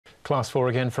Class 4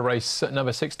 again for race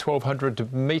number 6,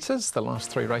 1,200 metres. The last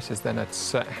three races then at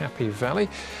Happy Valley.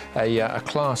 A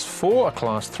Class 4, a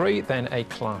Class 3, then a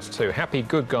Class 2. Happy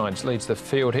Good Guides leads the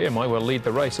field here. Might well lead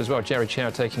the race as well. Jerry Chow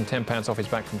taking £10 off his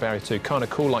back from barrier 2. Kinda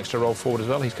Cool likes to roll forward as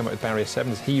well. He's come up with barrier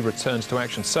 7 as he returns to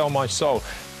action. Sell My Soul,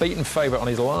 beaten favourite on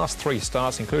his last three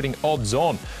starts, including odds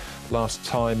on. Last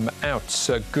time out,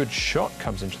 Good Shot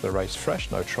comes into the race fresh,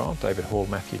 no trial. David Hall,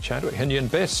 Matthew Chadwick. Hinyon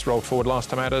Biss rolled forward last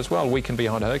time out as well. Weakened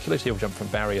behind Hercules, he'll jump from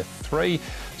barrier 3.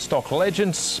 Stock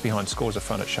Legends behind Scores of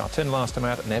Fun at Chartin last time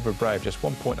out, and Ever Brave just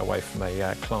 1 point away from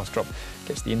a class drop.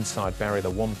 Gets the inside barrier, the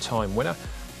one-time winner.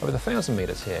 Over the 1,000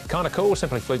 metres here. Kinda Cool,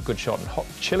 Simply Fluke, Good Shot, and Hot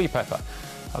Chili Pepper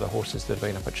are the horses that have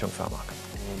been up at Chung Far Market.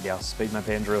 And our speed map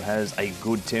Andrew has a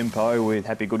good tempo with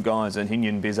Happy Good Guys and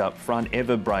Hinyon Biz up front.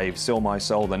 Ever Brave, Sell My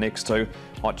Soul the next two.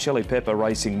 Hot Chili Pepper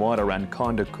racing wide around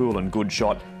Kinda Cool and Good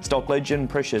Shot. Stock Legend,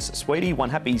 Precious Sweetie, One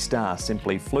Happy Star,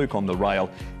 Simply Fluke on the rail.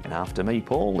 And after me,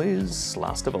 Paul, is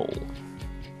last of all.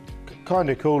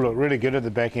 Kinda Cool looked really good at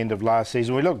the back end of last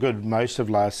season. We looked good most of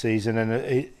last season,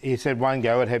 and he's had one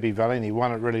go at Happy Valley and he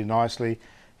won it really nicely.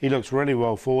 He looks really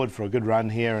well forward for a good run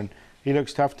here, and he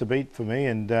looks tough to beat for me,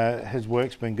 and his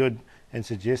work's been good and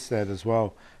suggests that as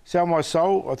well. Sell My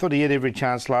Soul, I thought he had every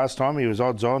chance last time. He was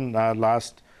odds on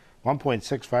last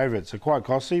 1.6 favourite, so quite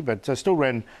costly, but still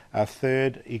ran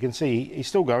third. You can see he's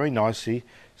still going nicely,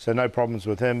 so no problems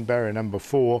with him. Barrier number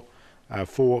 4,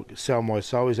 Sell My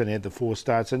Soul. He's only had the 4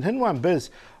 starts. And Hinyon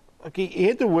Biz, look, he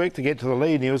had to work to get to the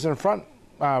lead, and he was in front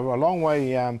a long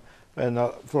way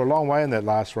for a long way in that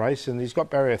last race, and he's got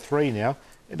barrier 3 now.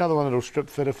 Another one that'll strip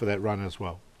fitter for that run as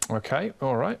well. OK,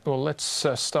 all right. Well, let's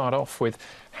start off with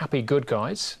Happy Good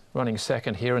Guys running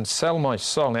second here, and Sell My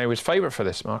Soul. Now, he was favourite for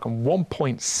this, Mark, on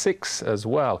 1.6 as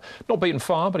well. Not beaten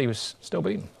far, but he was still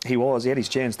beaten. He was. He had his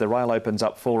chance. The rail opens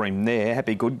up for him there.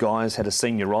 Happy Good Guys had a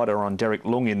senior rider on Derek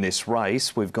Lung in this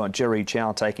race. We've got Jerry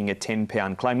Chow taking a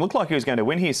 £10 claim. Looked like he was going to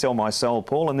win here, Sell My Soul,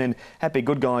 Paul, and then Happy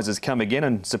Good Guys has come again,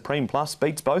 and Supreme Plus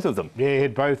beats both of them. Yeah, he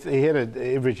had both. He had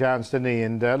every chance, didn't he?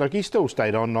 And look, he still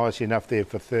stayed on nicely enough there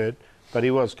for third, but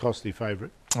he was costly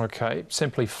favourite. OK,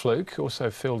 Simply Fluke also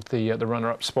filled the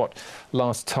runner-up spot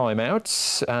last time out.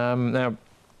 Now,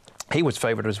 he was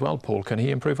favourite as well, Paul. Can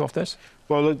he improve off this?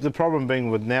 Well, look, the problem being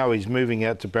with now he's moving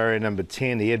out to barrier number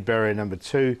 10. He had barrier number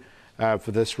 2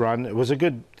 for this run. It was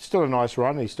still a nice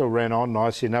run. He still ran on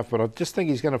nicely enough, but I just think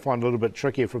he's going to find a little bit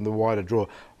trickier from the wider draw.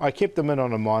 I kept him in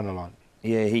on a minor line.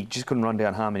 Yeah, he just couldn't run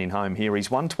down Harmony and Home here. He's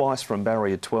won twice from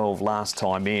barrier 12 last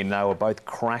time in. They were both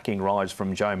cracking rides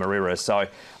from Joe Marira. So,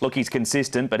 look, he's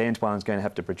consistent, but Antoine's going to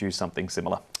have to produce something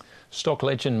similar. Stock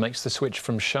Legend makes the switch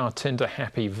from Chartin to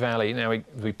Happy Valley. Now,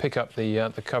 we pick up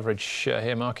the coverage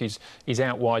here, Mark. He's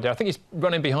out wide. I think he's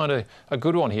running behind a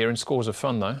good one here in Scores of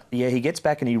Fun, though. Yeah, he gets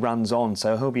back and he runs on,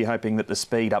 so he'll be hoping that the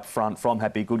speed up front from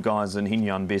Happy Good Guys and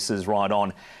Hinyon Biss is right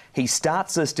on. His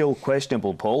starts are still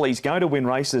questionable, Paul. He's going to win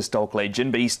races, Stock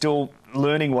Legend, but he's still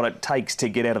learning what it takes to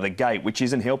get out of the gate, which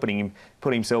isn't helping him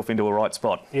put himself into a right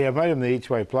spot. Yeah, I made him the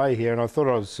each-way play here, and I thought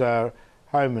I was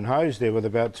home and hose there with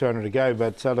about 200 to go,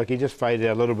 but look, he just faded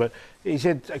out a little bit. He's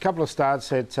had a couple of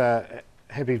starts at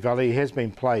Happy Valley. He has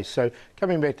been placed, so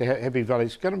coming back to Happy Valley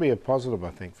is going to be a positive, I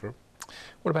think, for him.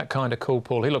 What about Kinda Cool,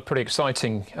 Paul? He looked pretty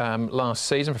exciting last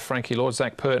season for Frankie Lord.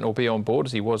 Zach Purton will be on board,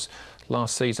 as he was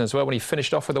last season as well, when he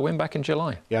finished off with a win back in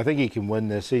July. Yeah, I think he can win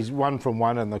this. He's 1 from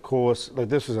 1 in the course. Look,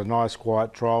 this was a nice,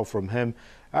 quiet trial from him.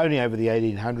 Only over the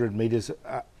 800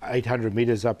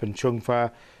 metres up in Chung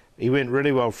Far. He went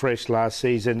really well fresh last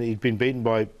season. He'd been beaten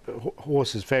by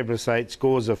horses Fabulous 8,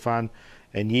 Scores of Fun,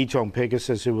 and Yitong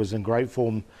Pegasus, who was in great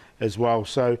form as well.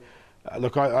 So,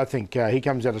 look, I think he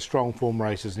comes out of strong form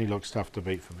races and he looks tough to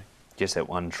beat for me. Just that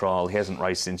one trial. He hasn't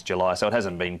raced since July, so it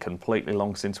hasn't been completely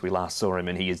long since we last saw him,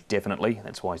 and he is definitely,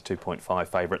 that's why he's 2.5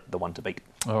 favourite, the one to beat.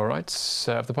 All right.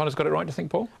 Have the punters got it right, do you think,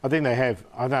 Paul? I think they have.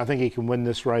 I think he can win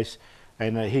this race,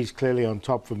 and he's clearly on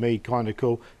top for me. Kinda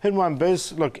Cool. Hinyon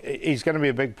Biz, look, he's going to be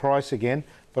a big price again,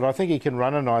 but I think he can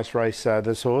run a nice race,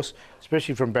 this horse,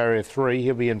 especially from barrier 3.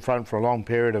 He'll be in front for a long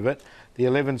period of it. The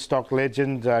 11 Stock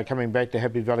Legend coming back to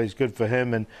Happy Valley is good for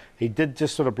him, and he did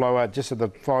just sort of blow out just at the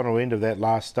final end of that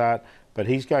last start, but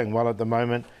he's going well at the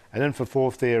moment. And then for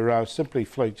fourth there, Simply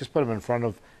Fluke, just put him in front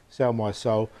of Sell My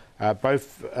Soul.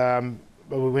 Both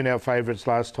we went our favourites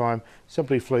last time.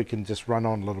 Simply Fluke can just run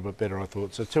on a little bit better, I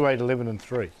thought. So 2, 8, 11 and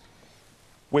 3.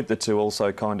 With the 2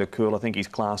 also Kinda Cool. I think his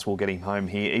class will get him home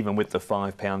here, even with the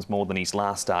 £5 more than his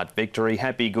last start victory.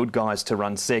 Happy Good Guys to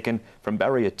run second. From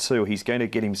barrier 2, he's going to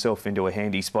get himself into a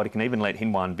handy spot. He can even let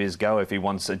Hinyon Biz go if he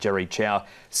wants a Jerry Chow.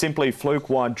 Simply Fluke,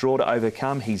 wide draw to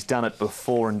overcome. He's done it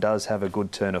before and does have a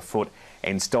good turn of foot.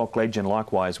 and Stock Legend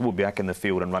likewise will be back in the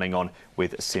field and running on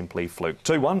with Simply Fluke.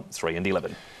 2-1, 3 and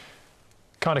 11.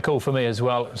 Kind of cool for me as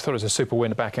well. I thought it was a super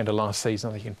win back end of last season.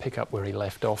 I think he can pick up where he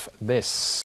left off this.